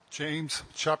James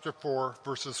chapter 4,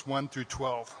 verses 1 through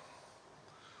 12.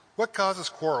 What causes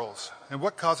quarrels and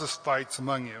what causes fights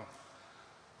among you?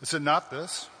 Is it not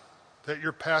this, that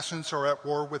your passions are at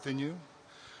war within you?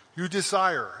 You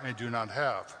desire and do not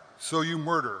have, so you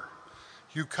murder.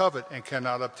 You covet and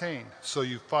cannot obtain, so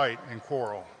you fight and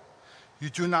quarrel. You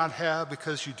do not have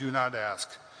because you do not ask.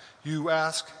 You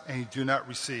ask and you do not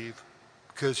receive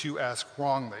because you ask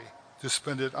wrongly to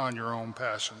spend it on your own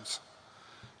passions.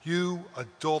 You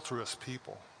adulterous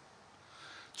people,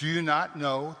 do you not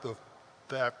know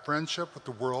that friendship with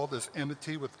the world is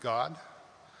enmity with God?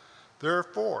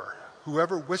 Therefore,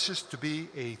 whoever wishes to be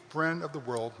a friend of the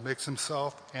world makes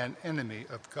himself an enemy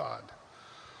of God.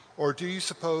 Or do you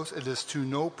suppose it is to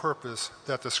no purpose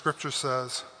that the Scripture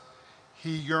says,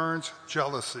 He yearns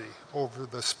jealousy over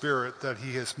the Spirit that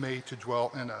He has made to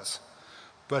dwell in us,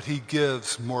 but He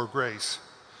gives more grace.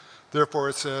 Therefore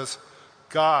it says,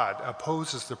 God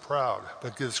opposes the proud,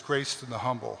 but gives grace to the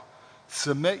humble.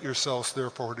 Submit yourselves,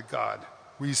 therefore, to God.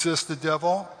 Resist the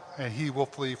devil, and he will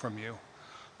flee from you.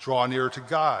 Draw near to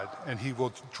God, and he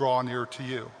will draw near to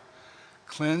you.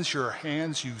 Cleanse your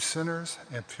hands, you sinners,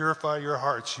 and purify your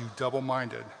hearts, you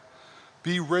double-minded.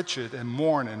 Be wretched and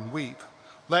mourn and weep.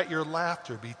 Let your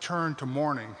laughter be turned to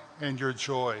mourning, and your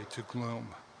joy to gloom.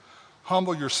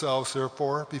 Humble yourselves,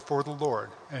 therefore, before the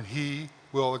Lord, and he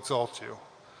will exalt you.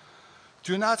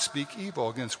 Do not speak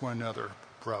evil against one another,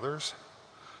 brothers.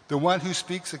 The one who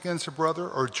speaks against a brother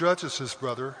or judges his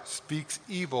brother speaks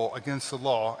evil against the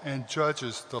law and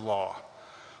judges the law.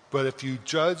 But if you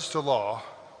judge the law,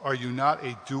 are you not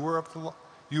a doer of the law?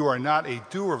 You are not a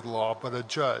doer of the law, but a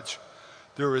judge.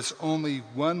 There is only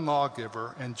one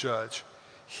lawgiver and judge,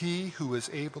 he who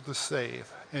is able to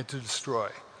save and to destroy.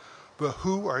 But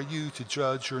who are you to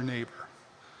judge your neighbor?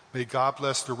 May God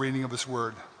bless the reading of his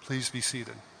word. Please be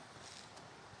seated.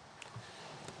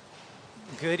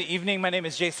 Good evening. My name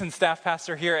is Jason, staff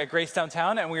pastor here at Grace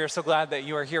Downtown, and we are so glad that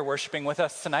you are here worshiping with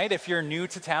us tonight. If you're new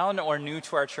to town or new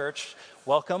to our church,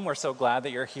 welcome. We're so glad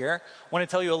that you're here. I want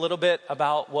to tell you a little bit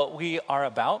about what we are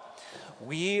about.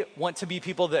 We want to be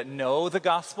people that know the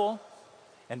gospel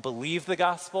and believe the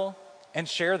gospel and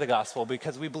share the gospel,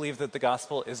 because we believe that the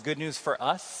gospel is good news for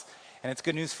us, and it's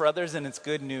good news for others, and it's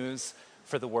good news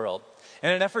for the world.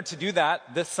 In an effort to do that,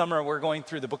 this summer we're going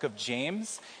through the book of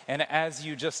James, and as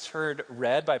you just heard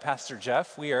read by Pastor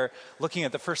Jeff, we are looking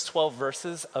at the first 12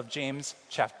 verses of James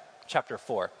chapter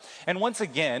 4. And once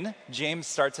again, James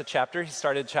starts a chapter. He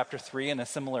started chapter 3 in a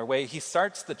similar way. He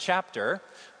starts the chapter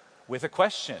with a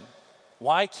question.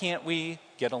 Why can't we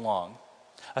get along?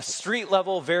 A street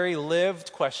level, very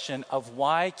lived question of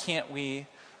why can't we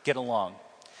get along?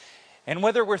 And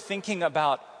whether we're thinking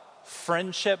about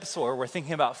friendships, or we're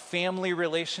thinking about family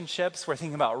relationships, we're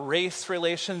thinking about race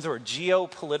relations or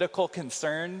geopolitical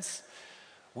concerns,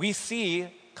 we see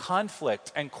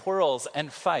conflict and quarrels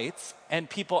and fights and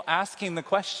people asking the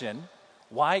question,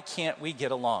 why can't we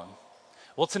get along?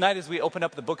 Well, tonight as we open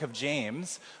up the book of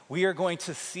James, we are going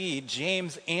to see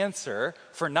James' answer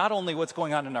for not only what's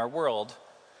going on in our world,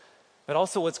 but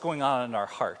also what's going on in our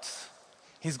hearts.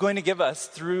 He's going to give us,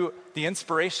 through the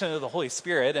inspiration of the Holy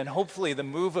Spirit and hopefully the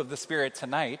move of the Spirit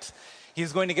tonight,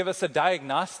 he's going to give us a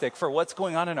diagnostic for what's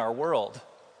going on in our world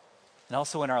and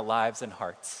also in our lives and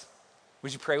hearts.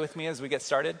 Would you pray with me as we get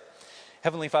started?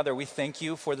 Heavenly Father, we thank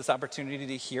you for this opportunity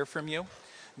to hear from you.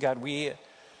 God, we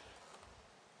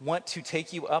want to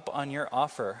take you up on your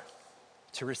offer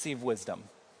to receive wisdom.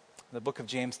 The book of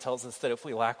James tells us that if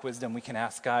we lack wisdom, we can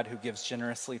ask God, who gives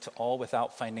generously to all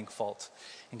without finding fault.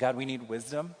 And God, we need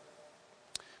wisdom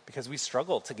because we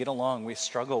struggle to get along. We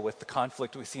struggle with the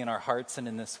conflict we see in our hearts and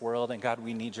in this world. And God,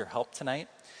 we need your help tonight.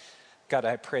 God,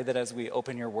 I pray that as we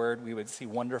open your word, we would see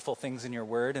wonderful things in your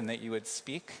word and that you would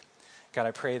speak. God,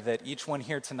 I pray that each one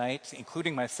here tonight,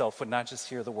 including myself, would not just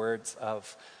hear the words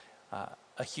of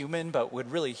a human, but would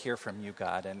really hear from you,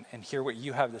 God, and hear what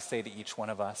you have to say to each one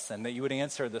of us, and that you would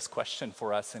answer this question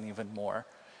for us and even more.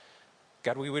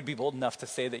 God, we would be bold enough to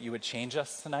say that you would change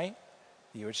us tonight,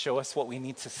 that you would show us what we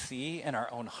need to see in our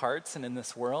own hearts and in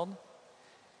this world,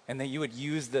 and that you would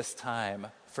use this time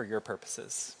for your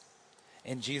purposes.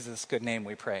 In Jesus' good name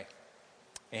we pray.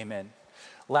 Amen.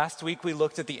 Last week we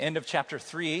looked at the end of chapter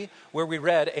 3, where we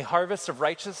read, a harvest of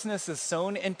righteousness is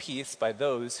sown in peace by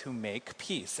those who make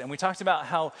peace. And we talked about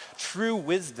how true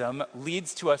wisdom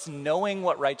leads to us knowing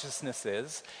what righteousness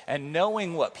is and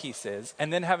knowing what peace is,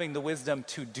 and then having the wisdom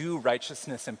to do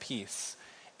righteousness and peace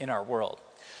in our world.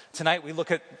 Tonight we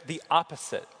look at the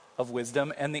opposite of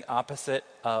wisdom and the opposite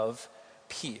of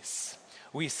peace.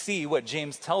 We see what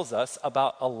James tells us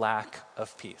about a lack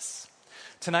of peace.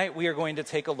 Tonight we are going to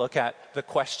take a look at the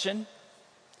question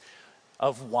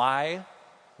of why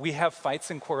we have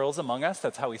fights and quarrels among us.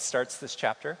 That's how he starts this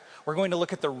chapter. We're going to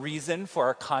look at the reason for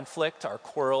our conflict, our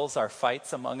quarrels, our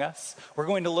fights among us. We're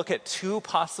going to look at two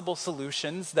possible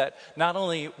solutions that not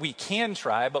only we can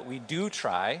try, but we do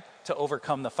try to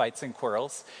overcome the fights and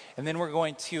quarrels. And then we're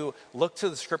going to look to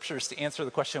the scriptures to answer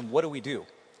the question, what do we do?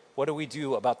 What do we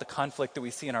do about the conflict that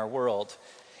we see in our world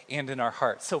and in our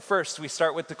hearts? So first, we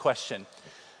start with the question.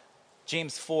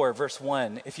 James 4, verse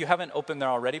 1. If you haven't opened there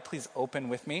already, please open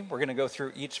with me. We're going to go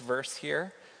through each verse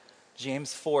here.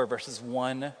 James 4, verses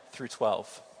 1 through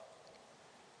 12.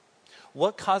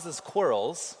 What causes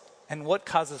quarrels and what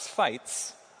causes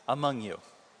fights among you?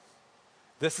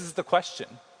 This is the question.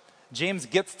 James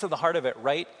gets to the heart of it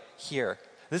right here.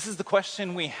 This is the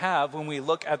question we have when we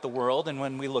look at the world and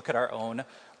when we look at our own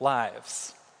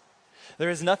lives. There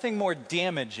is nothing more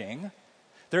damaging,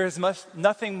 there is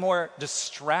nothing more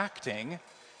distracting,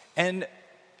 and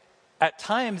at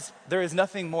times there is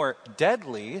nothing more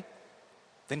deadly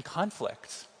than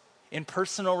conflict in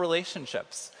personal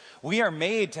relationships. We are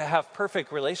made to have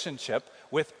perfect relationship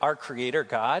with our Creator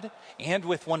God and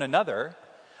with one another,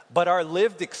 but our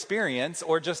lived experience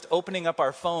or just opening up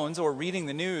our phones or reading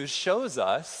the news shows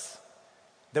us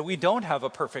that we don't have a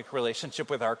perfect relationship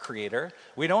with our Creator.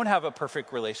 We don't have a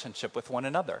perfect relationship with one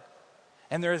another.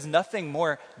 And there is nothing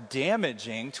more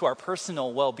damaging to our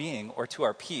personal well-being or to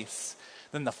our peace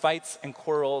than the fights and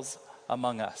quarrels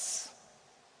among us.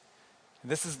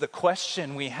 This is the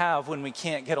question we have when we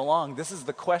can't get along. This is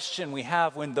the question we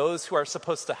have when those who are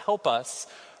supposed to help us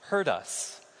hurt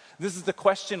us. This is the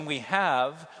question we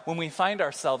have when we find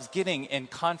ourselves getting in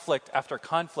conflict after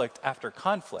conflict after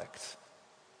conflict.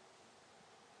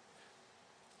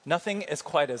 Nothing is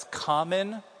quite as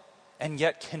common and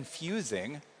yet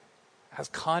confusing as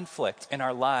conflict in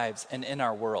our lives and in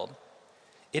our world.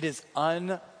 It is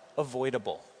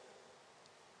unavoidable.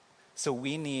 So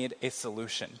we need a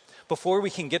solution. Before we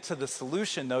can get to the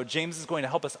solution, though, James is going to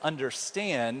help us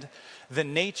understand the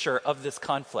nature of this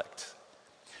conflict.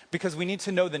 Because we need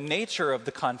to know the nature of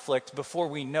the conflict before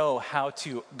we know how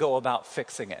to go about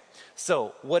fixing it.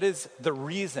 So, what is the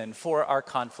reason for our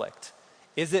conflict?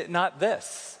 Is it not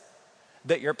this,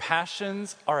 that your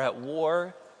passions are at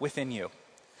war within you?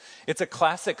 It's a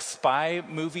classic spy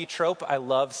movie trope. I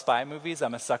love spy movies.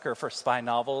 I'm a sucker for spy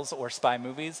novels or spy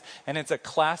movies. And it's a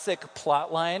classic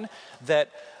plot line that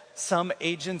some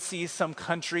agency, some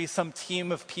country, some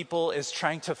team of people is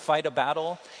trying to fight a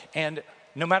battle, and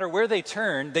no matter where they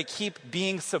turn, they keep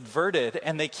being subverted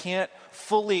and they can't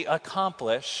fully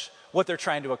accomplish what they're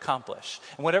trying to accomplish.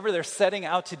 And whatever they're setting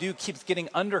out to do keeps getting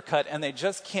undercut, and they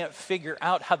just can't figure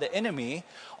out how the enemy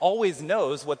always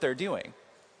knows what they're doing.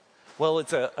 Well,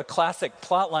 it's a classic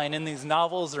plot line in these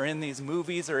novels or in these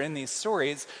movies or in these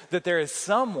stories that there is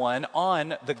someone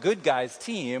on the good guys'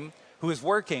 team who is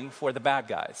working for the bad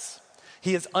guys.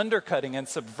 He is undercutting and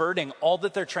subverting all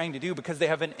that they're trying to do because they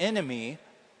have an enemy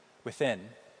within.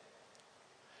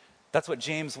 That's what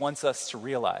James wants us to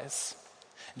realize.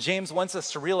 James wants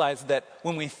us to realize that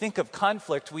when we think of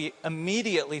conflict, we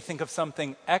immediately think of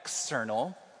something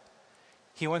external.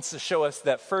 He wants to show us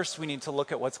that first we need to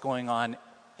look at what's going on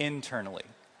internally.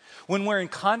 When we're in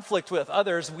conflict with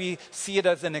others, we see it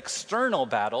as an external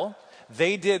battle.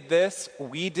 They did this,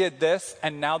 we did this,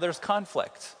 and now there's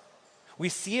conflict. We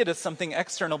see it as something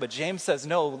external, but James says,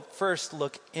 no, first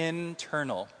look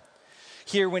internal.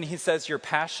 Here, when he says your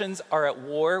passions are at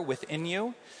war within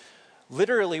you,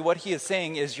 literally what he is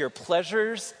saying is your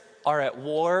pleasures are at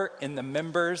war in the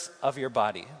members of your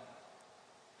body.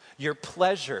 Your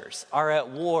pleasures are at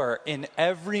war in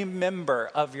every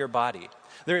member of your body.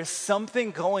 There is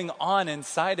something going on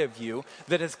inside of you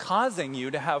that is causing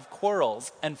you to have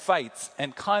quarrels and fights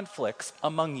and conflicts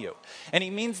among you. And he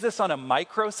means this on a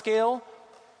micro scale,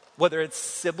 whether it's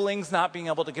siblings not being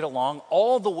able to get along,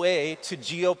 all the way to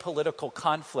geopolitical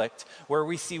conflict, where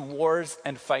we see wars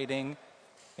and fighting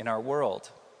in our world.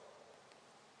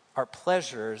 Our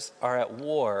pleasures are at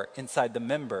war inside the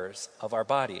members of our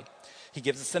body. He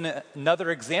gives us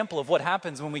another example of what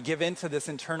happens when we give in to this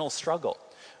internal struggle.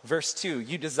 Verse 2,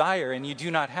 you desire and you do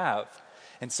not have,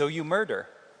 and so you murder.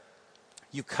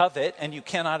 You covet and you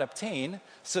cannot obtain,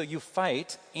 so you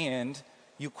fight and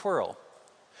you quarrel.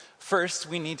 First,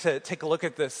 we need to take a look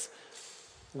at this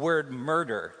word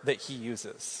murder that he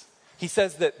uses. He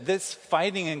says that this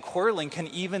fighting and quarreling can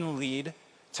even lead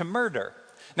to murder.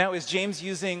 Now, is James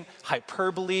using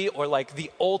hyperbole or like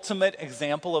the ultimate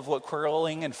example of what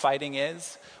quarreling and fighting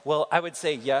is? Well, I would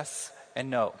say yes and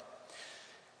no.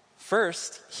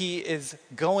 First, he is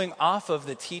going off of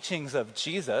the teachings of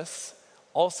Jesus.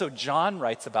 Also, John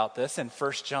writes about this in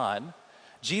 1 John.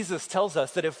 Jesus tells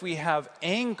us that if we have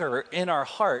anger in our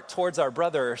heart towards our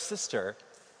brother or sister,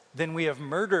 then we have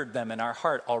murdered them in our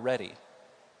heart already.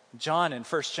 John in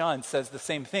 1 John says the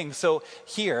same thing. So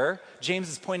here, James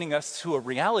is pointing us to a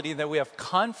reality that we have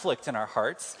conflict in our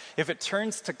hearts. If it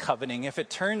turns to coveting, if it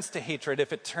turns to hatred,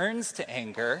 if it turns to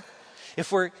anger,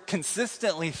 if we're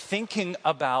consistently thinking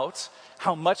about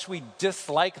how much we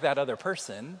dislike that other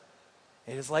person,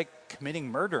 it is like committing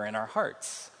murder in our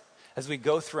hearts. As we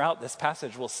go throughout this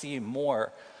passage, we'll see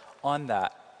more on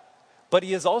that. But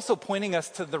he is also pointing us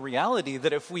to the reality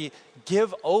that if we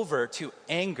give over to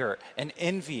anger and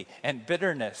envy and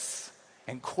bitterness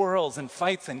and quarrels and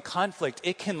fights and conflict,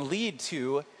 it can lead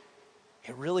to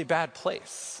a really bad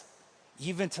place,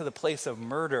 even to the place of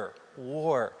murder,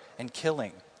 war, and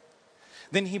killing.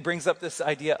 Then he brings up this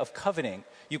idea of coveting.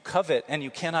 You covet and you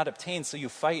cannot obtain, so you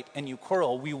fight and you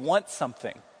quarrel. We want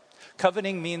something.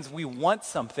 Coveting means we want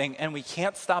something and we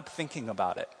can't stop thinking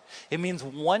about it. It means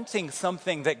wanting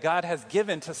something that God has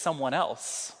given to someone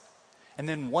else and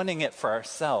then wanting it for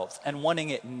ourselves and wanting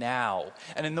it now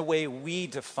and in the way we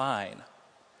define.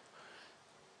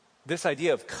 This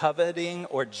idea of coveting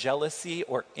or jealousy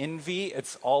or envy,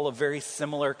 it's all a very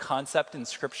similar concept in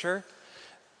Scripture.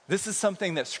 This is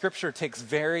something that Scripture takes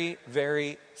very,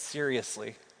 very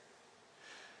seriously.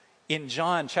 In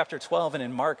John chapter 12 and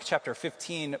in Mark chapter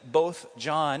 15, both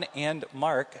John and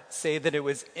Mark say that it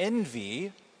was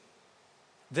envy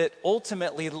that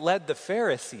ultimately led the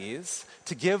Pharisees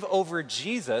to give over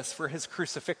Jesus for his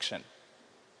crucifixion.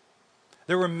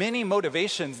 There were many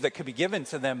motivations that could be given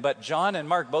to them, but John and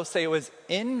Mark both say it was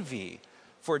envy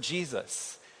for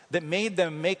Jesus that made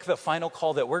them make the final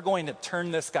call that we're going to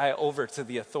turn this guy over to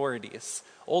the authorities,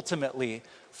 ultimately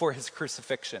for his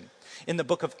crucifixion. In the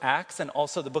book of Acts and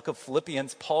also the book of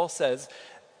Philippians, Paul says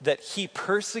that he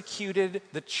persecuted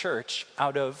the church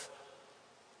out of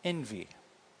envy,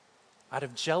 out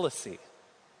of jealousy.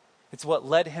 It's what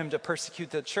led him to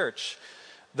persecute the church.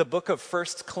 The book of 1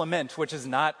 Clement, which is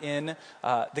not in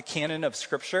the canon of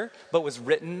Scripture, but was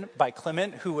written by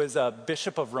Clement, who was a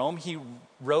bishop of Rome. He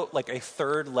wrote like a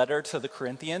third letter to the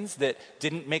Corinthians that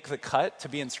didn't make the cut to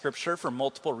be in Scripture for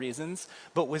multiple reasons,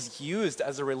 but was used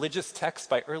as a religious text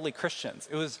by early Christians.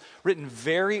 It was written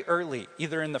very early,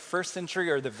 either in the 1st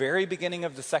century or the very beginning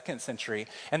of the 2nd century,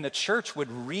 and the church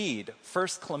would read 1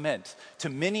 Clement to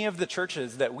many of the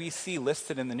churches that we see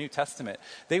listed in the New Testament.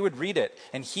 They would read it,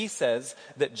 and he says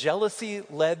that jealousy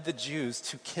led the Jews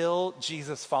to kill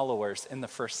Jesus' followers in the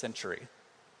 1st century.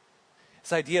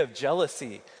 This idea of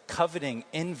jealousy, coveting,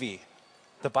 envy,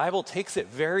 the Bible takes it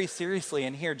very seriously,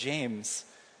 and here James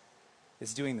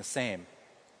is doing the same.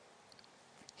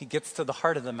 He gets to the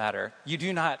heart of the matter. You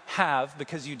do not have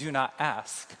because you do not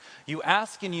ask. You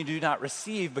ask and you do not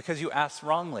receive because you ask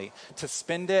wrongly, to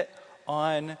spend it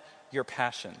on your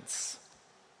passions.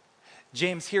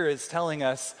 James here is telling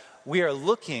us we are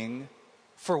looking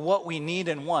for what we need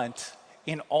and want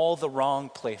in all the wrong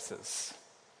places.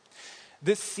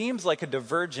 This seems like a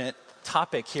divergent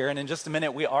topic here, and in just a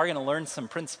minute we are going to learn some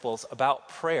principles about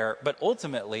prayer, but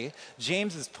ultimately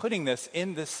James is putting this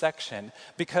in this section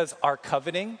because our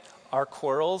coveting, our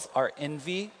quarrels, our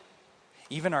envy,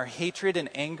 even our hatred and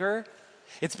anger,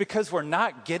 it's because we're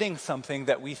not getting something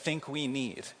that we think we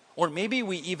need. Or maybe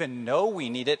we even know we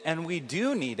need it, and we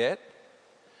do need it,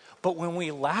 but when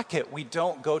we lack it, we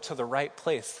don't go to the right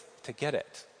place to get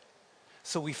it.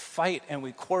 So we fight and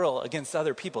we quarrel against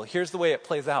other people. Here's the way it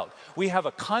plays out. We have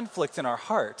a conflict in our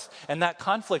heart, and that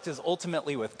conflict is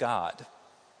ultimately with God.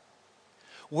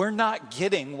 We're not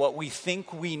getting what we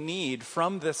think we need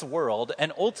from this world,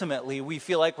 and ultimately we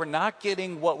feel like we're not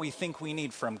getting what we think we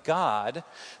need from God,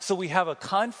 so we have a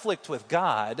conflict with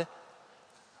God,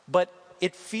 but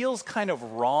it feels kind of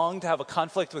wrong to have a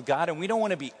conflict with God, and we don't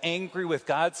want to be angry with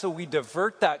God, so we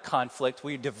divert that conflict,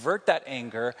 we divert that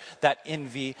anger, that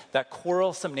envy, that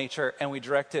quarrelsome nature, and we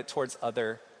direct it towards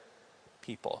other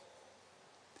people.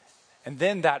 And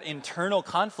then that internal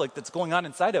conflict that's going on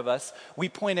inside of us, we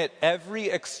point at every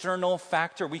external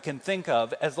factor we can think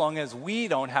of as long as we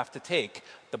don't have to take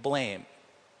the blame.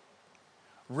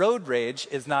 Road rage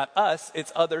is not us,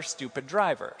 it's other stupid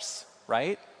drivers,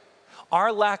 right?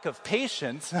 Our lack of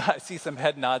patience, I see some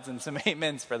head nods and some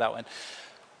amens for that one.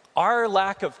 Our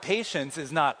lack of patience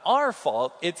is not our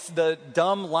fault. It's the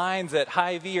dumb lines at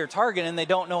Hy-Vee or Target, and they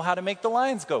don't know how to make the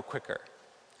lines go quicker.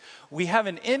 We have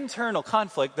an internal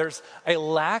conflict. There's a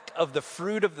lack of the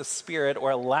fruit of the Spirit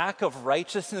or a lack of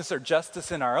righteousness or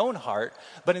justice in our own heart,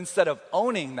 but instead of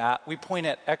owning that, we point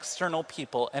at external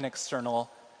people and external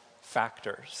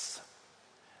factors.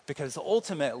 Because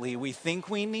ultimately, we think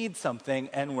we need something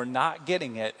and we're not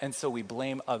getting it, and so we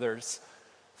blame others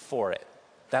for it.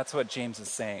 That's what James is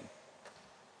saying.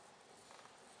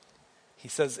 He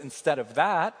says, instead of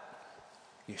that,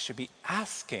 you should be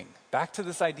asking. Back to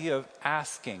this idea of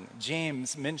asking.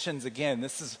 James mentions again,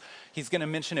 he's going to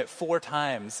mention it 4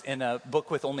 times in a book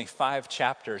with only 5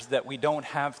 chapters, that we don't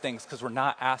have things because we're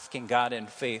not asking God in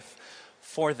faith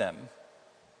for them.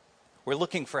 We're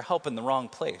looking for help in the wrong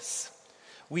place.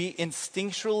 We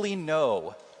instinctually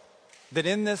know that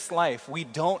in this life, we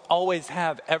don't always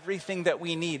have everything that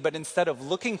we need, but instead of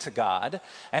looking to God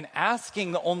and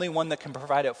asking the only one that can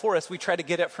provide it for us, we try to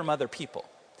get it from other people.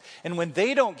 And when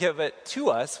they don't give it to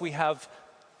us, we have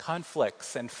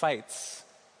conflicts and fights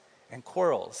and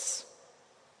quarrels.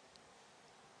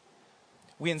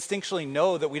 We instinctually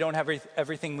know that we don't have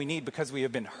everything we need because we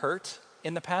have been hurt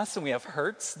in the past, and we have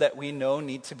hurts that we know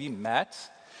need to be met.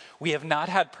 We have not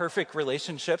had perfect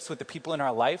relationships with the people in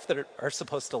our life that are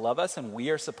supposed to love us and we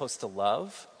are supposed to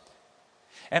love.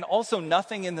 And also,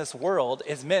 nothing in this world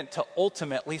is meant to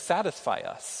ultimately satisfy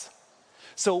us.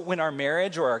 So when our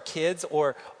marriage or our kids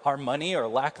or our money or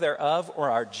lack thereof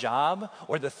or our job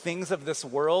or the things of this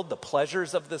world, the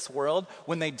pleasures of this world,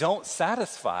 when they don't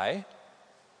satisfy,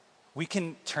 we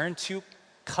can turn to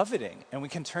coveting and we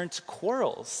can turn to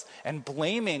quarrels and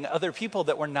blaming other people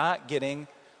that we're not getting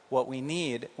what we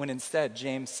need, when instead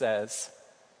James says,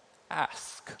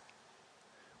 ask.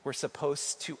 We're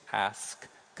supposed to ask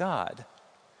God.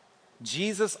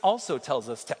 Jesus also tells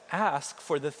us to ask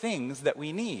for the things that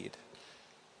we need.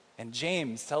 And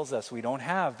James tells us we don't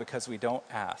have because we don't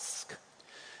ask.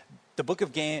 The book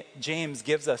of James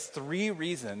gives us 3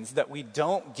 reasons that we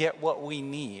don't get what we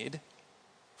need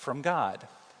from God.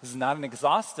 This is not an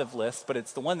exhaustive list, but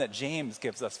it's the one that James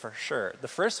gives us for sure. The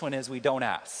first one is we don't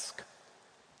ask.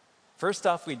 First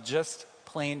off, we just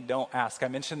plain don't ask. I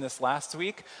mentioned this last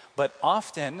week, but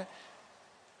often,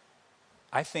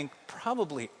 I think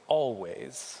probably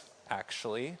always,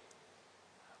 actually,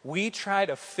 we try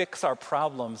to fix our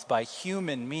problems by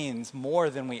human means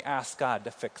more than we ask God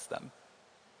to fix them.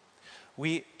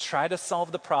 We try to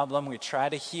solve the problem, we try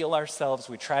to heal ourselves,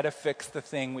 we try to fix the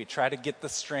thing, we try to get the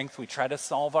strength, we try to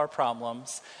solve our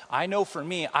problems. I know for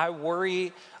me, I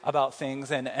worry about things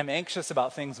and am anxious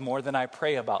about things more than I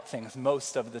pray about things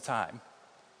most of the time.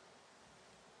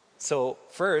 So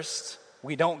first,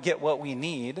 we don't get what we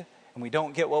need, and we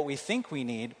don't get what we think we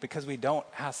need because we don't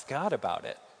ask God about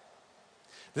it.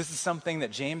 This is something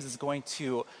that James is going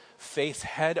to face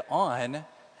head on.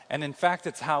 And in fact,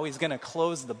 it's how he's going to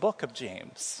close the book of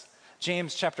James.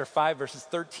 James chapter 5, verses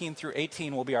 13 through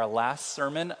 18 will be our last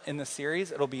sermon in the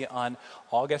series. It'll be on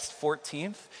August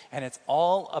 14th. And it's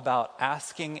all about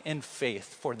asking in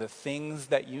faith for the things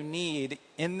that you need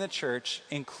in the church,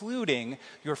 including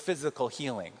your physical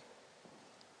healing.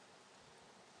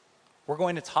 We're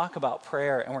going to talk about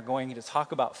prayer, and we're going to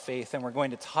talk about faith, and we're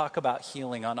going to talk about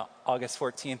healing on August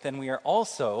 14th. And we are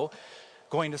also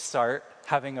going to start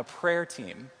having a prayer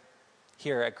team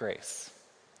here at Grace,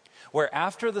 where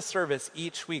after the service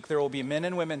each week, there will be men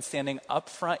and women standing up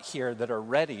front here that are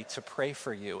ready to pray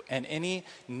for you. And any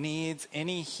needs,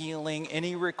 any healing,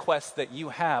 any requests that you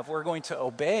have, we're going to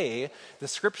obey the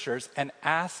scriptures and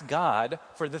ask God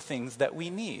for the things that we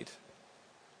need.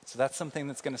 So that's something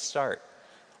that's going to start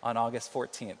on August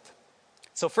 14th.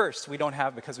 So first, we don't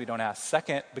have because we don't ask.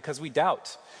 Second, because we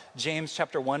doubt. James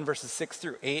chapter 1, verses 6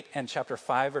 through 8 and chapter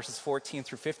 5, verses 14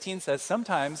 through 15 says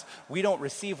sometimes we don't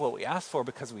receive what we ask for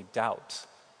because we doubt.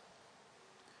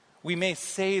 We may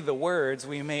say the words,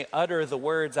 we may utter the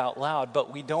words out loud,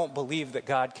 but we don't believe that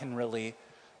God can really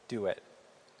do it.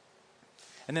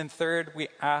 And then third, we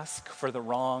ask for the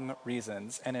wrong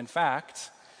reasons. And in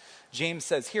fact, James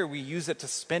says here we use it to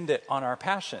spend it on our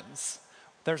passions.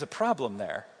 There's a problem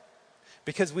there.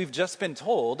 Because we've just been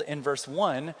told in verse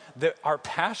 1 that our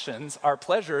passions, our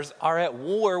pleasures are at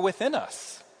war within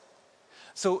us.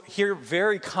 So here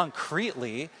very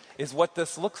concretely is what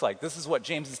this looks like. This is what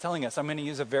James is telling us. I'm going to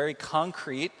use a very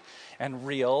concrete and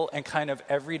real and kind of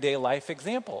everyday life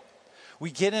example.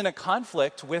 We get in a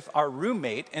conflict with our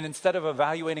roommate, and instead of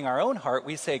evaluating our own heart,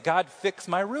 we say, God, fix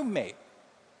my roommate.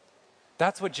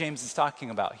 That's what James is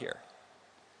talking about here.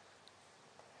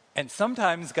 And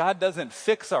sometimes God doesn't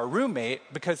fix our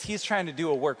roommate because he's trying to do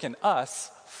a work in us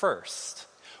first.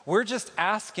 We're just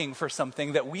asking for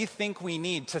something that we think we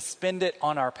need to spend it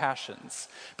on our passions.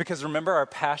 Because remember, our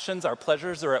passions, our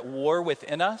pleasures are at war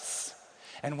within us,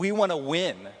 and we want to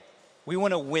win. We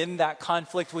want to win that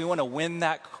conflict. We want to win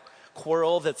that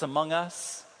quarrel that's among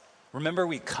us. Remember,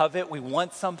 we covet, we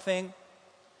want something.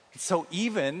 So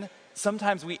even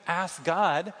sometimes we ask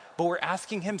God, but we're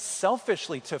asking him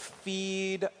selfishly to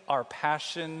feed our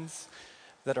passions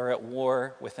that are at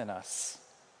war within us.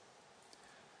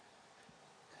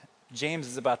 James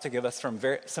is about to give us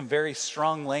some very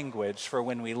strong language for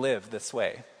when we live this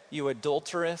way. You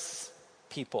adulterous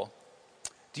people,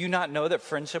 do you not know that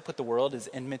friendship with the world is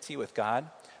enmity with God?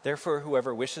 Therefore,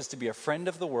 whoever wishes to be a friend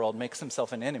of the world makes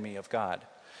himself an enemy of God.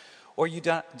 Or you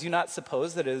do not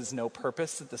suppose that it is no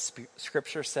purpose that the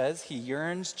Scripture says he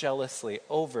yearns jealously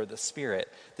over the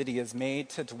Spirit that he has made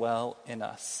to dwell in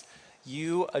us?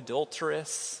 You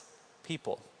adulterous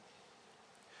people.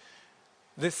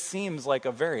 This seems like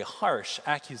a very harsh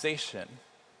accusation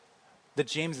that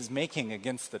James is making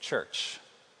against the church.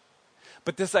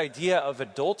 But this idea of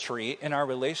adultery in our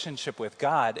relationship with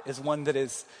God is one that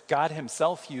is God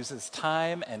himself uses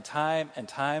time and time and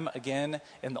time again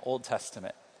in the Old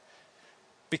Testament.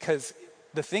 Because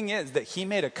the thing is that he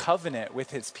made a covenant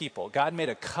with his people. God made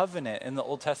a covenant in the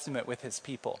Old Testament with his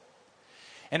people.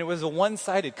 And it was a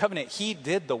one-sided covenant. He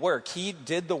did the work. He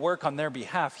did the work on their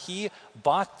behalf. He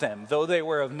bought them, though they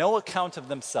were of no account of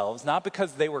themselves, not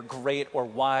because they were great or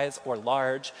wise or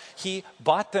large. He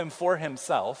bought them for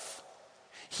himself.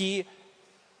 He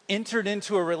entered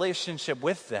into a relationship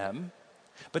with them,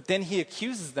 but then he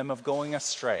accuses them of going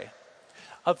astray,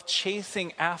 of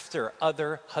chasing after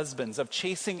other husbands, of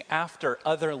chasing after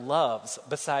other loves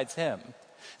besides him.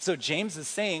 So James is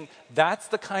saying that's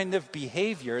the kind of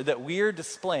behavior that we are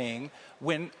displaying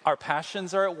when our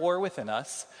passions are at war within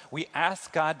us. We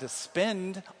ask God to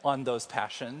spend on those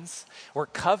passions. We're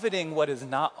coveting what is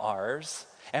not ours,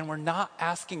 and we're not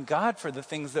asking God for the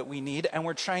things that we need, and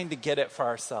we're trying to get it for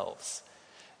ourselves.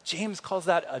 James calls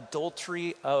that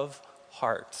adultery of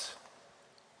heart.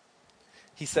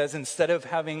 He says instead of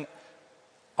having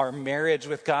our marriage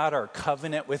with God, our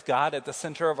covenant with God at the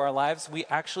center of our lives, we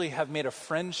actually have made a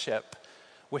friendship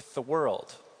with the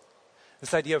world.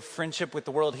 This idea of friendship with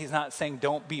the world, he's not saying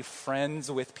don't be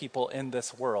friends with people in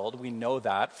this world. We know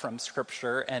that from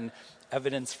Scripture and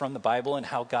evidence from the Bible and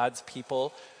how God's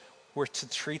people were to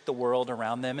treat the world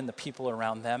around them and the people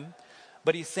around them.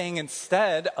 But he's saying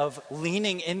instead of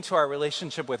leaning into our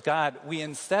relationship with God, we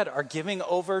instead are giving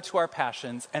over to our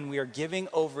passions, and we are giving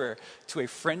over to a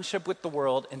friendship with the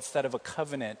world instead of a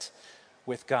covenant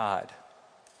with God.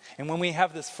 And when we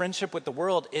have this friendship with the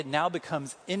world, it now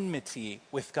becomes enmity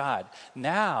with God.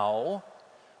 Now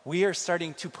we are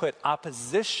starting to put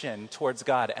opposition towards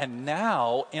God. And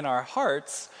now in our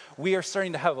hearts, we are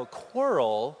starting to have a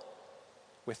quarrel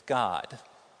with God.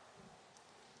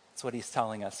 That's what he's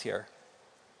telling us here.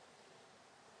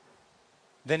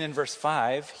 Then in verse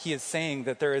 5, he is saying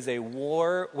that there is a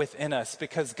war within us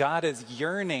because God is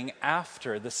yearning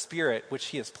after the Spirit which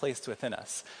he has placed within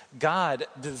us. God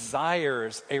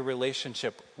desires a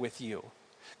relationship with you.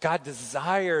 God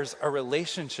desires a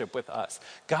relationship with us.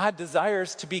 God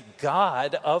desires to be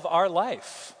God of our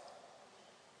life.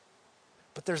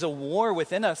 But there's a war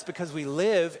within us because we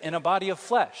live in a body of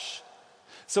flesh.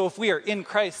 So if we are in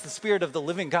Christ, the Spirit of the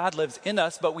living God lives in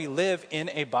us, but we live in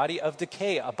a body of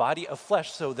decay, a body of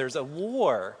flesh. So there's a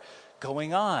war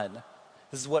going on.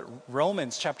 This is what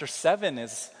Romans chapter 7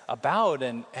 is about,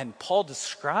 and Paul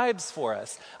describes for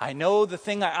us. I know the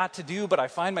thing I ought to do, but I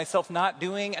find myself not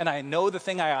doing, and I know the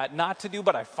thing I ought not to do,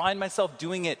 but I find myself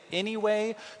doing it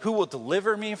anyway. Who will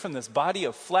deliver me from this body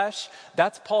of flesh?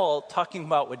 That's Paul talking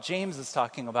about what James is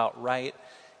talking about right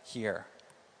here.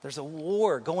 There's a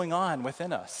war going on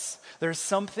within us. There's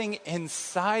something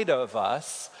inside of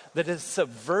us that is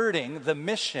subverting the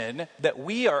mission that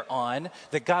we are on,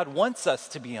 that God wants us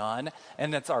to be on,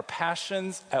 and that's our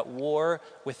passions at war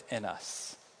within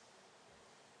us.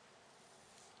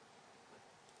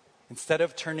 Instead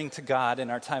of turning to God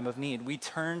in our time of need, we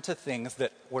turn to things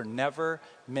that were never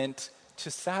meant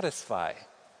to satisfy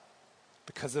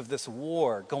because of this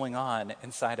war going on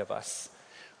inside of us.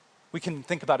 We can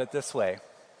think about it this way.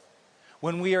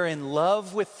 When we are in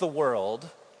love with the world,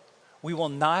 we will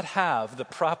not have the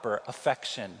proper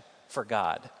affection for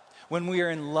God. When we are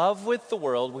in love with the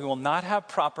world, we will not have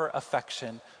proper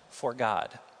affection for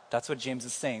God. That's what James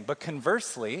is saying. But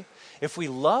conversely, if we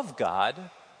love God,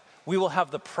 we will have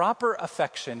the proper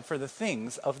affection for the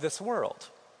things of this world.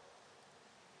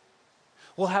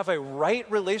 We'll have a right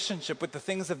relationship with the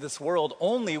things of this world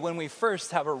only when we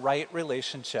first have a right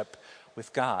relationship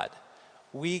with God.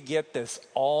 We get this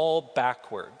all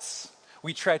backwards.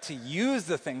 We try to use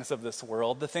the things of this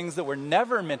world, the things that were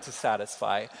never meant to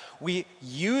satisfy. We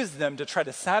use them to try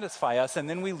to satisfy us, and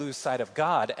then we lose sight of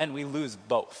God, and we lose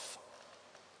both.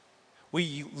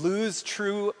 We lose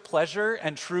true pleasure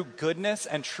and true goodness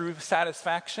and true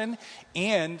satisfaction,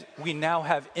 and we now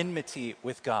have enmity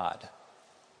with God.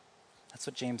 That's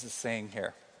what James is saying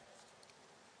here.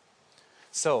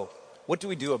 So, What do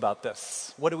we do about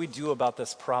this? What do we do about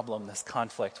this problem, this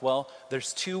conflict? Well,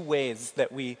 there's two ways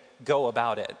that we go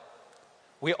about it.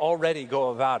 We already go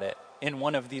about it in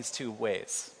one of these two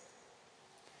ways.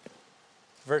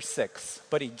 Verse 6,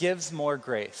 but he gives more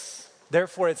grace.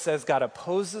 Therefore it says God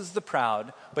opposes the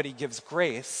proud, but he gives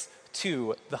grace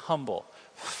to the humble.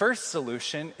 First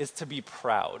solution is to be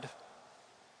proud.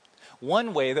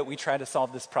 One way that we try to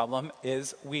solve this problem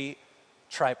is we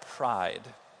try pride,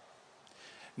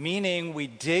 meaning we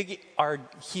dig our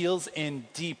heels in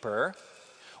deeper,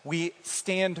 we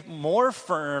stand more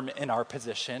firm in our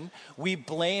position, we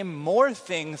blame more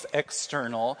things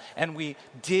external, and we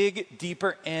dig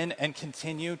deeper in and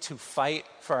continue to fight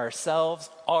for ourselves,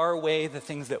 our way, the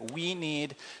things that we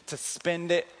need to spend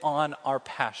it on our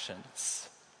passions.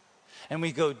 And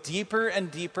we go deeper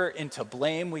and deeper into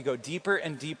blame. We go deeper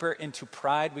and deeper into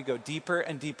pride. We go deeper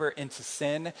and deeper into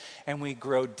sin. And we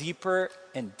grow deeper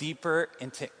and deeper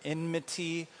into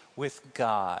enmity with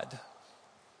God.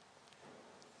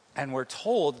 And we're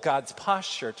told God's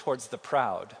posture towards the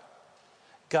proud.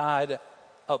 God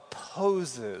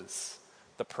opposes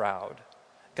the proud.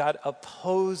 God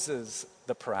opposes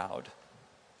the proud.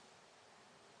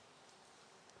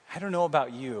 I don't know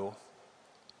about you,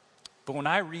 but when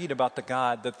I read about the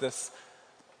God that this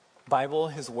Bible,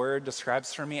 his word,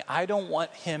 describes for me, I don't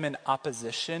want him in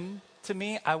opposition to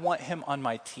me. I want him on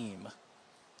my team.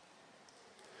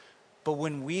 But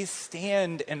when we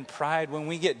stand in pride, when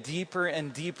we get deeper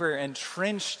and deeper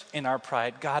entrenched in our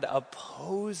pride, God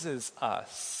opposes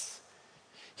us.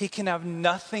 He can have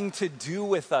nothing to do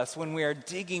with us when we are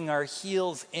digging our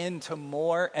heels into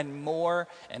more and more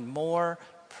and more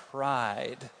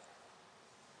pride.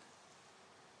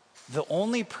 The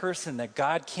only person that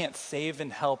God can't save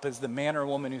and help is the man or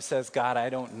woman who says, God, I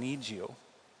don't need you.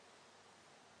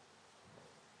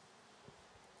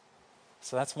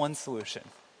 So that's one solution,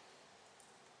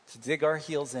 to dig our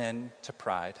heels in to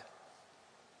pride.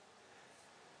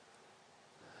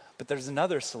 But there's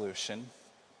another solution,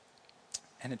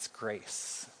 and it's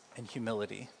grace and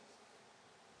humility.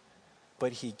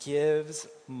 But he gives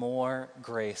more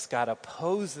grace. God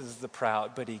opposes the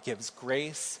proud, but he gives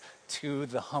grace to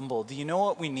the humble. Do you know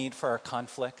what we need for our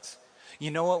conflict?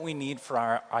 You know what we need for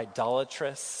our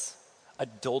adulterous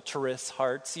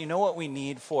hearts? You know what we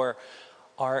need for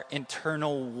our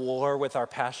internal war with our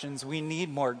passions? We need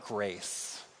more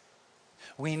grace.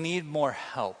 We need more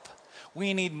help.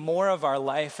 We need more of our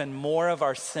life and more of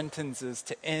our sentences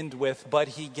to end with, but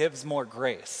he gives more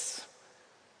grace.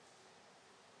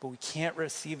 But we can't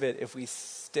receive it if we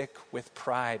stick with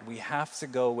pride. We have to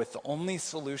go with the only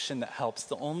solution that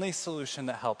helps,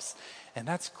 and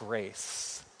that's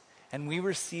grace. And we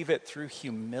receive it through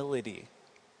humility,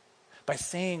 by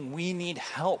saying we need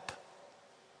help.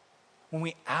 When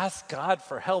we ask God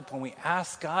for help, when we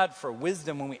ask God for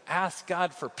wisdom, when we ask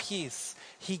God for peace,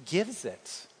 he gives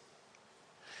it.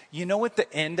 You know what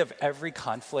the end of every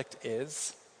conflict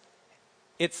is?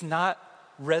 It's not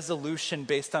resolution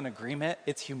based on agreement,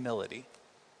 it's humility.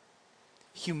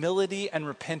 Humility and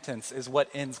repentance is what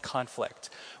ends conflict.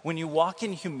 When you walk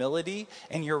in humility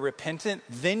and you're repentant,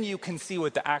 then you can see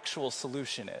what the actual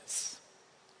solution is.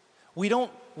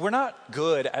 We're not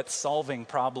good at solving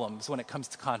problems when it comes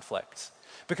to conflict,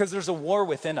 because there's a war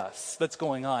within us that's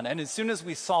going on. And as soon as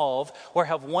we solve or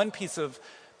have one piece of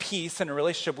peace in a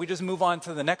relationship, we just move on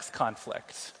to the next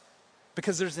conflict.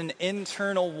 Because there's an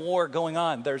internal war going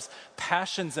on. There's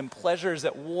passions and pleasures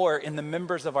at war in the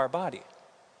members of our body.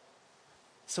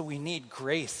 So we need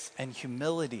grace and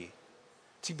humility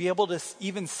to be able to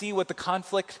even see what the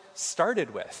conflict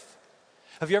started with.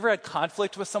 Have you ever had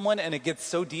conflict with someone and it gets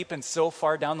so deep and so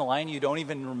far down the line you don't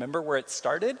even remember where it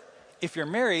started? If you're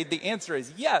married, the answer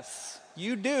is yes,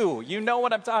 you do. You know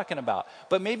what I'm talking about.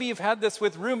 But maybe you've had this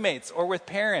with roommates or with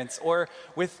parents or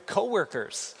with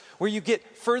coworkers, where you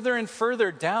get further and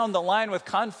further down the line with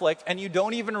conflict and you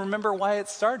don't even remember why it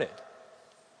started.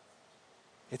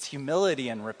 It's humility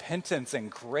and repentance and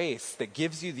grace that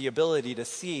gives you the ability to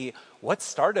see what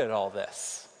started all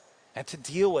this and to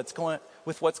deal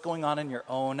with what's going on in your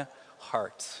own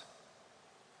heart.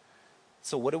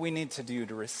 So what do we need to do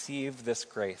to receive this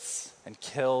grace and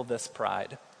kill this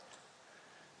pride?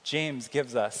 James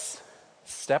gives us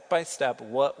step by step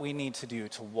what we need to do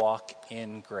to walk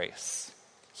in grace.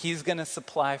 He's going to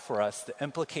supply for us the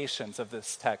implications of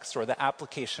this text, or the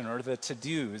application, or the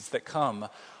to-dos that come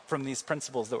from these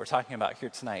principles that we're talking about here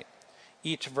tonight.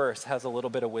 Each verse has a little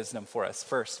bit of wisdom for us.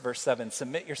 First, verse 7,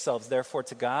 submit yourselves therefore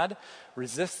to God,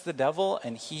 resist the devil,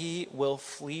 and he will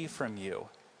flee from you.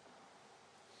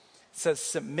 It says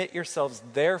submit yourselves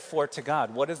therefore to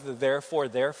God. What is the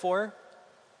therefore?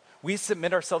 We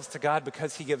submit ourselves to God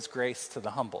because he gives grace to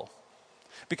the humble.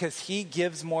 Because he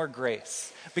gives more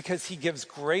grace. Because he gives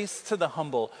grace to the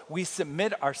humble, we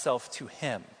submit ourselves to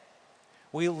him.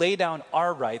 We lay down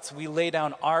our rights, we lay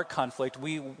down our conflict,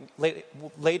 we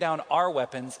lay down our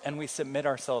weapons, and we submit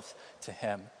ourselves to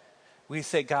him. We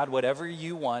say, God, whatever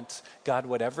you want, God,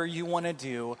 whatever you want to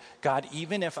do, God,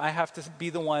 even if I have to be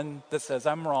the one that says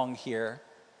I'm wrong here,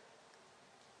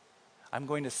 I'm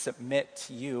going to submit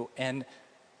to you. And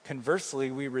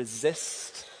conversely, we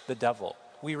resist the devil.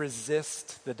 We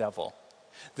resist the devil.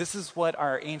 This is what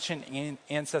our ancient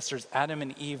ancestors, Adam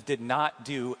and Eve, did not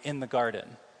do in the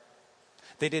garden.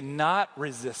 They did not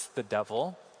resist the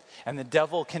devil, and the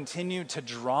devil continued to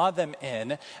draw them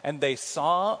in, and they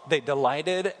saw, they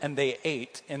delighted, and they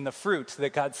ate in the fruit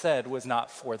that God said was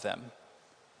not for them.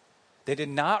 They did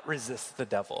not resist the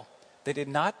devil. They did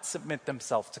not submit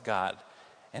themselves to God,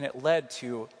 and it led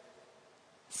to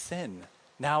sin.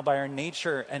 Now, by our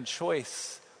nature and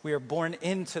choice, we are born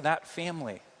into that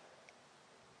family.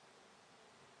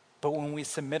 But when we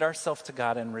submit ourselves to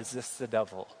God and resist the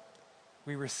devil,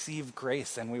 we receive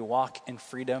grace and we walk in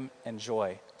freedom and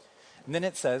joy. And then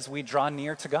it says we draw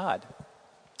near to God.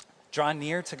 Draw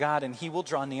near to God and he will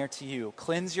draw near to you.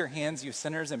 Cleanse your hands, you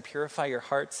sinners, and purify your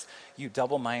hearts, you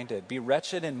double-minded. Be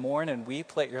wretched and mourn and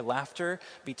weep. Let your laughter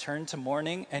be turned to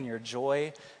mourning and your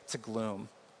joy to gloom.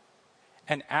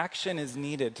 And action is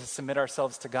needed to submit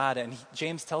ourselves to God. And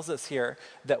James tells us here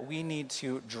that we need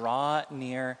to draw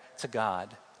near to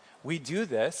God. We do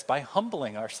this by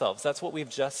humbling ourselves. That's what we've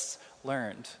just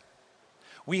learned.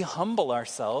 We humble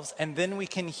ourselves, and then we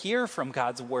can hear from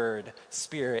God's word,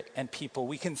 spirit, and people.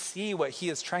 We can see what he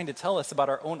is trying to tell us about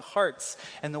our own hearts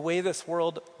and the way this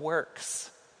world works.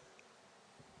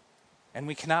 And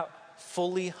we cannot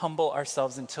fully humble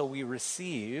ourselves until we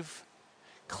receive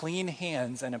clean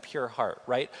hands and a pure heart,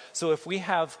 right? So if we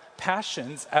have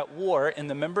passions at war in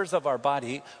the members of our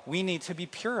body, we need to be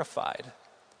purified.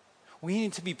 We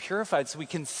need to be purified so we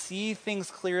can see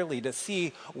things clearly, to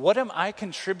see what am I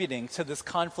contributing to this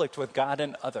conflict with God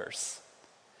and others.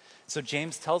 So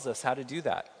James tells us how to do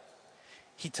that.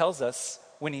 He tells us,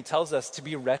 when he tells us to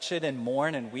be wretched and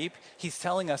mourn and weep, he's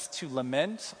telling us to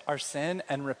lament our sin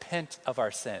and repent of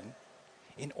our sin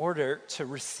in order to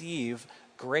receive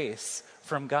grace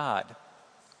from God.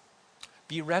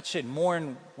 Be wretched,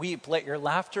 mourn, weep, let your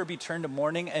laughter be turned to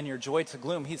mourning and your joy to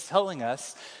gloom. He's telling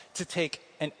us to take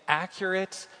an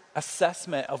accurate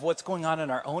assessment of what's going on in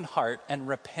our own heart and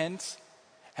repent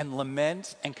and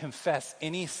lament and confess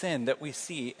any sin that we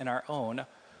see in our own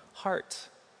heart.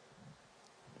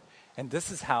 And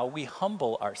this is how we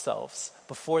humble ourselves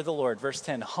before the Lord. Verse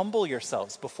 10, humble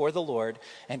yourselves before the Lord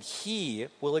and he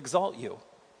will exalt you.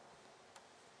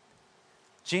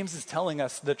 James is telling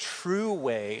us the true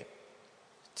way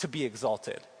to be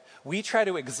exalted. We try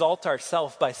to exalt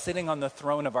ourselves by sitting on the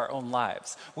throne of our own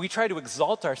lives. We try to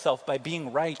exalt ourselves by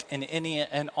being right in any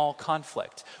and all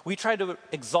conflict. We try to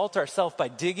exalt ourselves by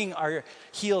digging our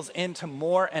heels into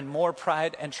more and more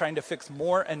pride and trying to fix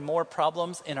more and more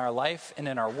problems in our life and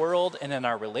in our world and in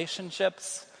our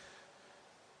relationships.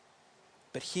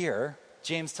 But here,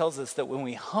 James tells us that when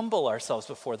we humble ourselves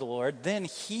before the Lord, then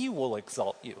he will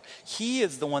exalt you. He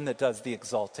is the one that does the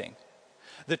exalting.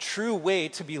 The true way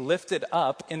to be lifted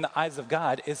up in the eyes of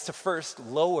God is to first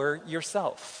lower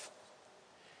yourself.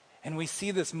 And we see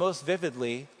this most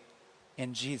vividly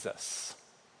in Jesus,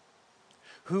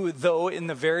 who, though in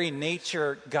the very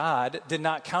nature God, did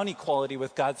not count equality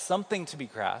with God something to be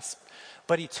grasped,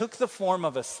 but he took the form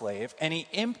of a slave and he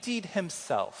emptied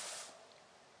himself.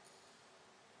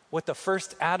 What the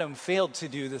first Adam failed to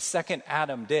do, the second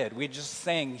Adam did. We just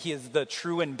saying he is the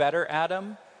true and better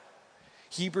Adam.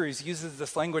 Hebrews uses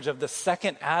this language of the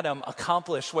second Adam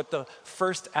accomplished what the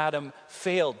first Adam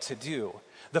failed to do.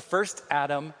 The first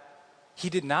Adam, he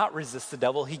did not resist the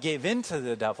devil, he gave in to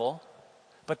the devil.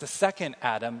 But the second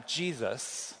Adam,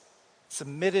 Jesus,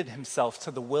 submitted himself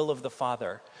to the will of the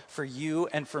Father for you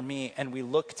and for me, and we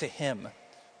look to him.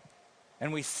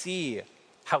 And we see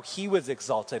how he was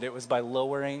exalted. It was by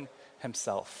lowering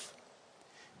himself.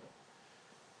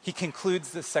 He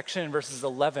concludes this section in verses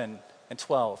 11 and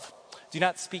 12. Do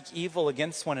not speak evil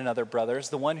against one another, brothers.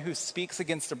 The one who speaks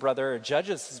against a brother or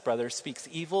judges his brother speaks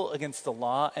evil against the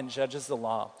law and judges the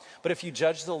law. But if you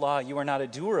judge the law, you are not a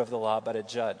doer of the law, but a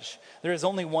judge. There is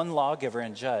only one lawgiver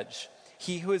and judge,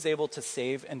 he who is able to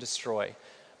save and destroy.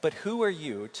 But who are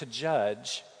you to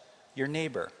judge your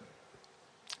neighbor?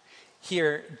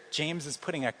 Here, James is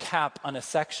putting a cap on a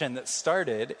section that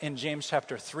started in James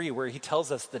chapter 3, where he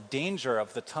tells us the danger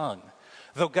of the tongue.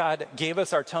 Though God gave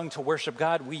us our tongue to worship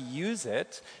God, we use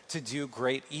it to do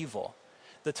great evil.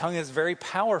 The tongue is very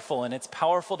powerful, and it's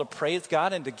powerful to praise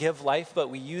God and to give life,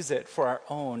 but we use it for our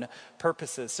own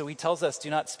purposes. So he tells us, do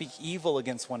not speak evil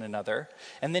against one another.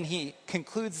 And then he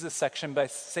concludes this section by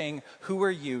saying, who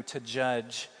are you to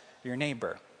judge your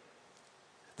neighbor?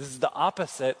 This is the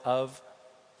opposite of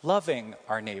loving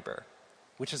our neighbor,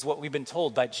 which is what we've been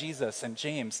told by Jesus and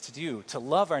James to do, to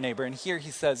love our neighbor. And here he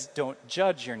says, don't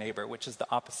judge your neighbor, which is the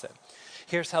opposite.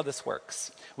 Here's how this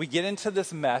works. We get into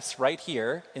this mess right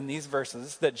here in these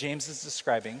verses that James is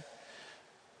describing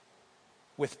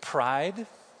with pride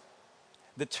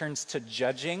that turns to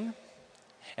judging,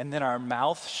 and then our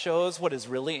mouth shows what is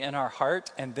really in our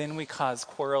heart, and then we cause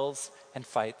quarrels and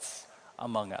fights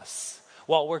among us.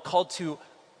 While we're called to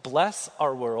bless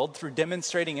our world through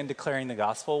demonstrating and declaring the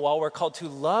gospel, while we're called to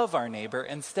love our neighbor,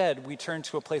 instead we turn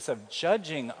to a place of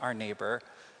judging our neighbor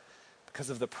because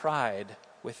of the pride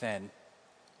within.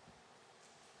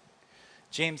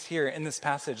 James here in this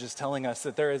passage is telling us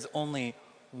that there is only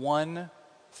one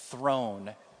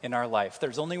throne in our life.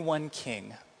 There's only one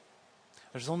king.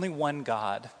 There's only one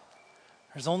God.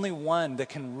 There's only one that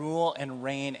can rule and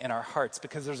reign in our hearts,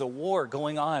 because there's a war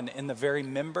going on in the very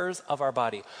members of our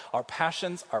body. Our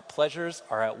passions, our pleasures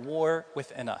are at war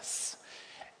within us.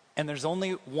 And there's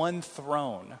only one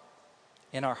throne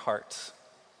in our hearts.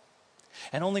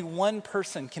 And only one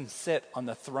person can sit on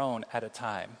the throne at a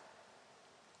time.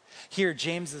 Here,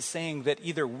 James is saying that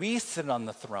either we sit on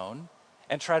the throne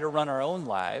and try to run our own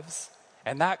lives,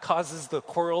 and that causes the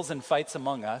quarrels and fights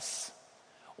among us,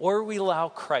 or we allow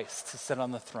Christ to sit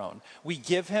on the throne. We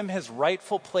give him his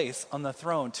rightful place on the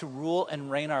throne to rule and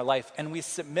reign our life, and we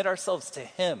submit ourselves to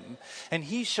him, and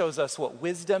he shows us what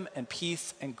wisdom and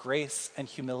peace and grace and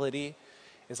humility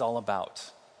is all about.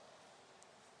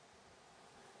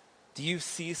 Do you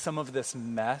see some of this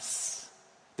mess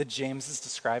that James is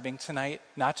describing tonight,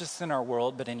 not just in our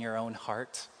world, but in your own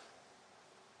heart?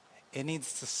 It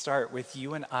needs to start with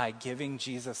you and I giving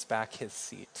Jesus back his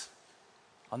seat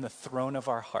on the throne of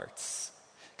our hearts,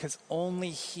 because only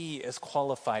he is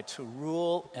qualified to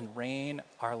rule and reign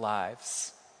our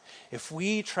lives. If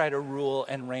we try to rule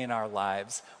and reign our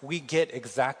lives, we get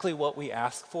exactly what we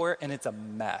ask for, and it's a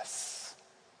mess.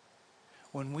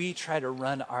 When we try to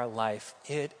run our life,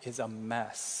 it is a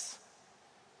mess.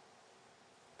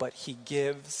 But he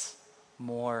gives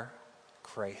more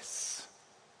grace.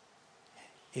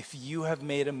 If you have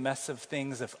made a mess of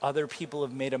things, if other people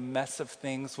have made a mess of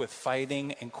things with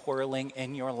fighting and quarreling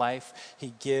in your life,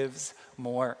 he gives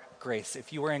more grace.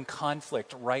 If you are in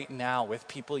conflict right now with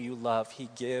people you love, he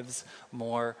gives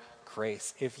more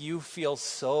grace. If you feel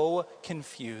so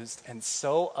confused and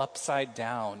so upside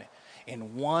down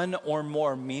in one or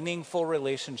more meaningful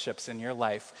relationships in your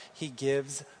life, he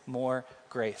gives more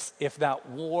grace. If that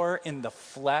war in the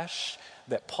flesh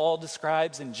that Paul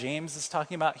describes and James is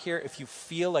talking about here, if you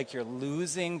feel like you're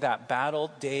losing that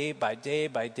battle day by day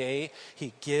by day,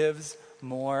 he gives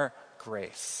more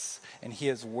grace. And he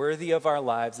is worthy of our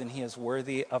lives, and he is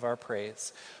worthy of our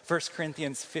praise. 1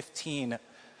 Corinthians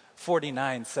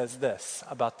 15:49 says this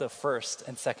about the first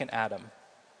and second Adam.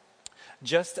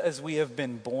 Just as we have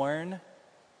been born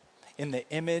in the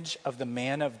image of the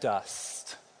man of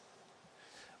dust,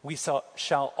 we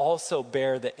shall also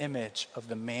bear the image of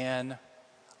the man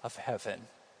of heaven.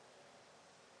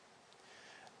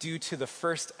 Due to the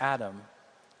first Adam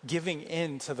giving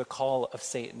in to the call of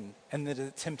Satan and the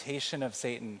temptation of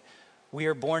Satan, we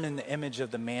are born in the image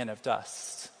of the man of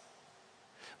dust.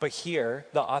 But here,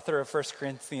 the author of 1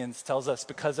 Corinthians tells us,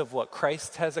 because of what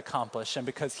Christ has accomplished and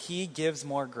because he gives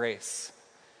more grace,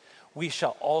 we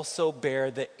shall also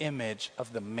bear the image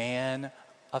of the man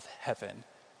of heaven,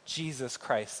 Jesus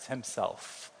Christ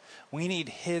himself. We need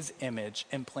his image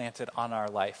implanted on our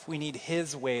life. We need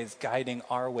his ways guiding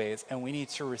our ways, and we need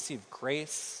to receive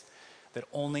grace that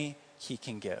only he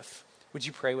can give. Would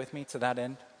you pray with me to that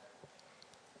end?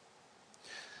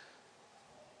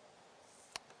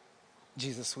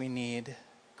 Jesus, we need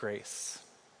grace.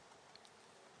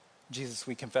 Jesus,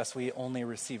 we confess we only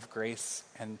receive grace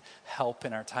and help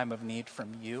in our time of need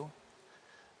from you.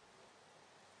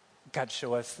 God,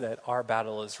 show us that our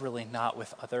battle is really not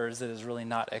with others. It is really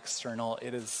not external.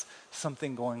 It is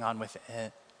something going on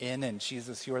within. And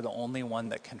Jesus, you are the only one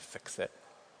that can fix it.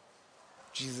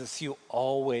 Jesus, you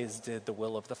always did the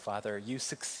will of the Father. You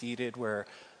succeeded where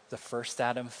the first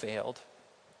Adam failed.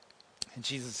 And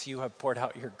Jesus, you have poured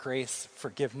out your grace,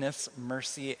 forgiveness,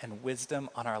 mercy, and wisdom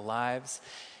on our lives.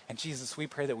 And Jesus, we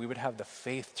pray that we would have the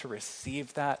faith to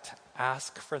receive that, to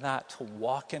ask for that, to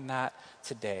walk in that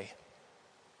today.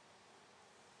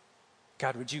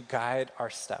 God, would you guide our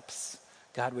steps?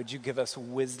 God, would you give us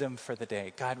wisdom for the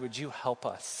day? God, would you help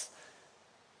us,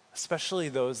 especially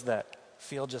those that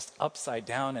feel just upside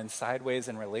down and sideways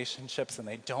in relationships and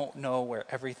they don't know where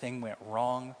everything went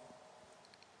wrong.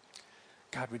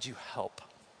 God, would you help?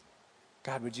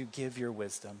 God, would you give your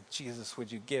wisdom? Jesus,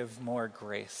 would you give more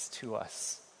grace to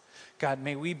us? God,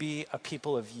 may we be a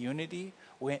people of unity.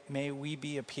 May we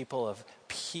be a people of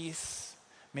peace.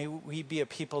 May we be a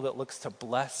people that looks to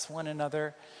bless one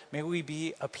another. May we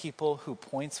be a people who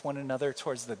points one another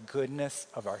towards the goodness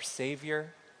of our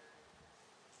Savior.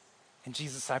 And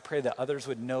Jesus, I pray that others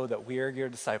would know that we are your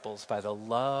disciples by the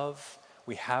love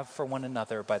we have for one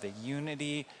another, by the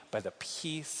unity, by the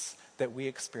peace that we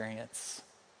experience.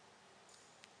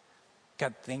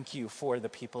 God, thank you for the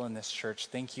people in this church.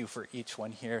 Thank you for each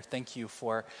one here. Thank you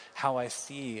for how I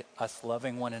see us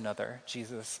loving one another.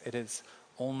 Jesus, it is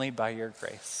only by your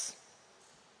grace.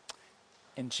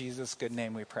 In Jesus' good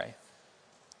name we pray.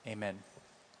 Amen.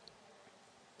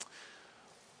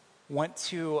 Want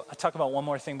to talk about one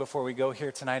more thing before we go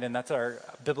here tonight, and that's our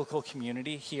biblical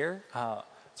community here.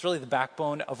 It's really the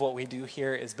backbone of what we do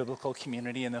here is biblical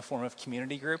community in the form of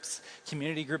community groups.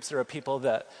 Community groups are a people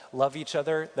that love each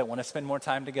other, that want to spend more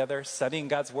time together, studying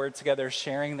God's word together,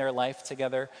 sharing their life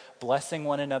together, blessing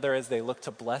one another as they look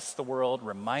to bless the world,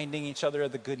 reminding each other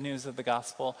of the good news of the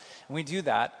gospel. And we do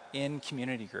that in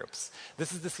community groups.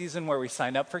 This is the season where we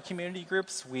sign up for community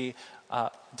groups. We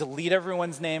delete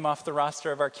everyone's name off the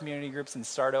roster of our community groups and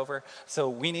start over. So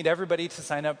we need everybody to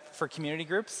sign up for community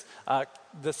groups.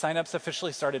 The sign-ups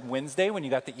officially started Wednesday when you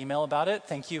got the email about it.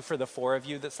 Thank you for the 4 of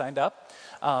you that signed up.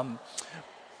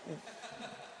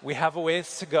 We have a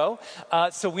ways to go.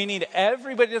 So we need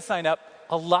everybody to sign up.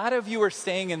 A lot of you are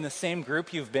staying in the same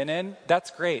group you've been in.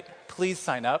 That's great. Please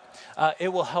sign up. It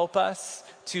will help us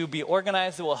to be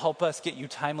organized. It will help us get you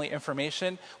timely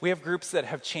information. We have groups that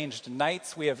have changed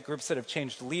nights. We have groups that have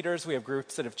changed leaders. We have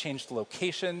groups that have changed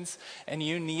locations. And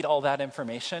you need all that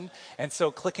information. And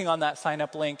so clicking on that sign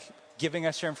up link, giving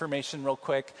us your information real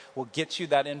quick will get you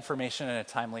that information in a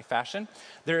timely fashion.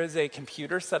 There is a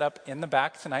computer set up in the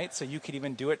back tonight, so you could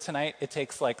even do it tonight. It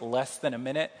takes like less than a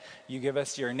minute. You give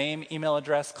us your name, email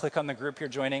address, click on the group you're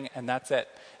joining, and that's it.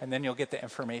 And then you'll get the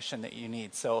information that you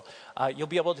need. So you'll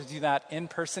be able to do that in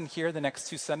person here the next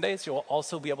 2 Sundays. You'll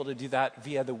also be able to do that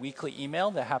via the weekly email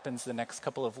that happens the next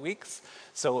couple of weeks.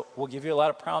 So we'll give you a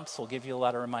lot of prompts. We'll give you a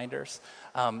lot of reminders.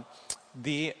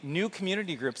 The new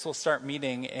community groups will start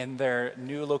meeting in their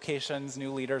new locations,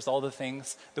 new leaders, all the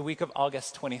things, the week of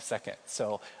August 22nd.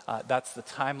 So that's the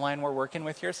timeline we're working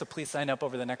with here. So please sign up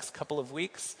over the next couple of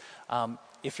weeks.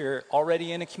 If you're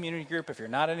already in a community group, if you're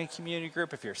not in a community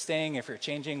group, if you're staying, if you're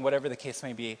changing, whatever the case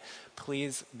may be,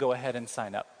 please go ahead and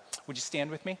sign up. Would you stand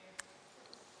with me?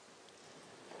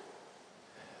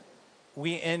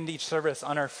 We end each service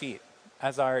on our feet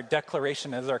as our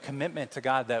declaration, as our commitment to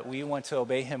God that we want to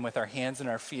obey him with our hands and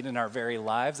our feet and our very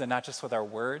lives, and not just with our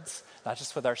words, not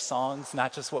just with our songs,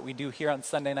 not just what we do here on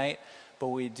Sunday night, but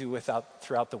we do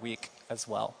throughout the week as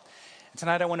well. And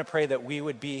tonight I want to pray that we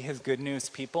would be his good news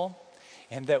people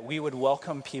and that we would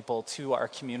welcome people to our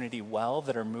community well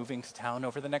that are moving to town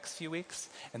over the next few weeks,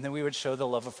 and then we would show the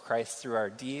love of Christ through our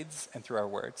deeds and through our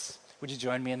words. Would you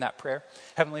join me in that prayer?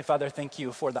 Heavenly Father, thank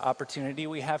you for the opportunity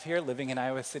we have here living in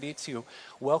Iowa City to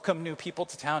welcome new people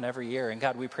to town every year. And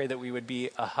God, we pray that we would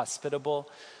be a hospitable,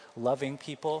 loving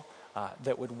people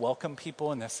that would welcome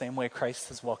people in the same way Christ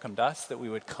has welcomed us, that we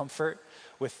would comfort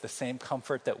with the same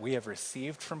comfort that we have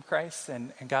received from Christ.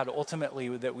 And God, ultimately,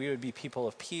 that we would be people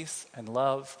of peace and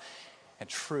love and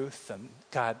truth and,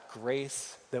 God,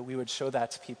 grace, that we would show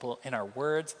that to people in our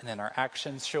words and in our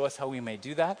actions. Show us how we may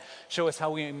do that. Show us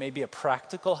how we may be a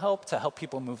practical help to help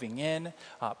people moving in,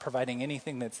 providing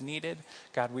anything that's needed.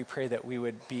 God, we pray that we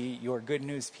would be your good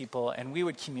news people and we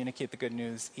would communicate the good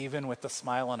news even with the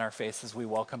smile on our face as we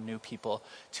welcome new people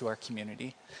to our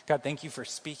community. God, thank you for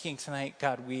speaking tonight.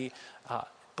 God, we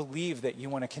believe that you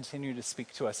want to continue to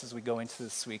speak to us as we go into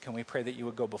this week, and we pray that you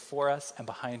would go before us and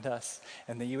behind us,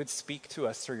 and that you would speak to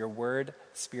us through your word,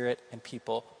 spirit, and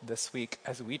people this week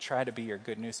as we try to be your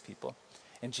good news people.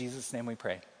 In Jesus' name we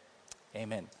pray.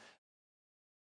 Amen.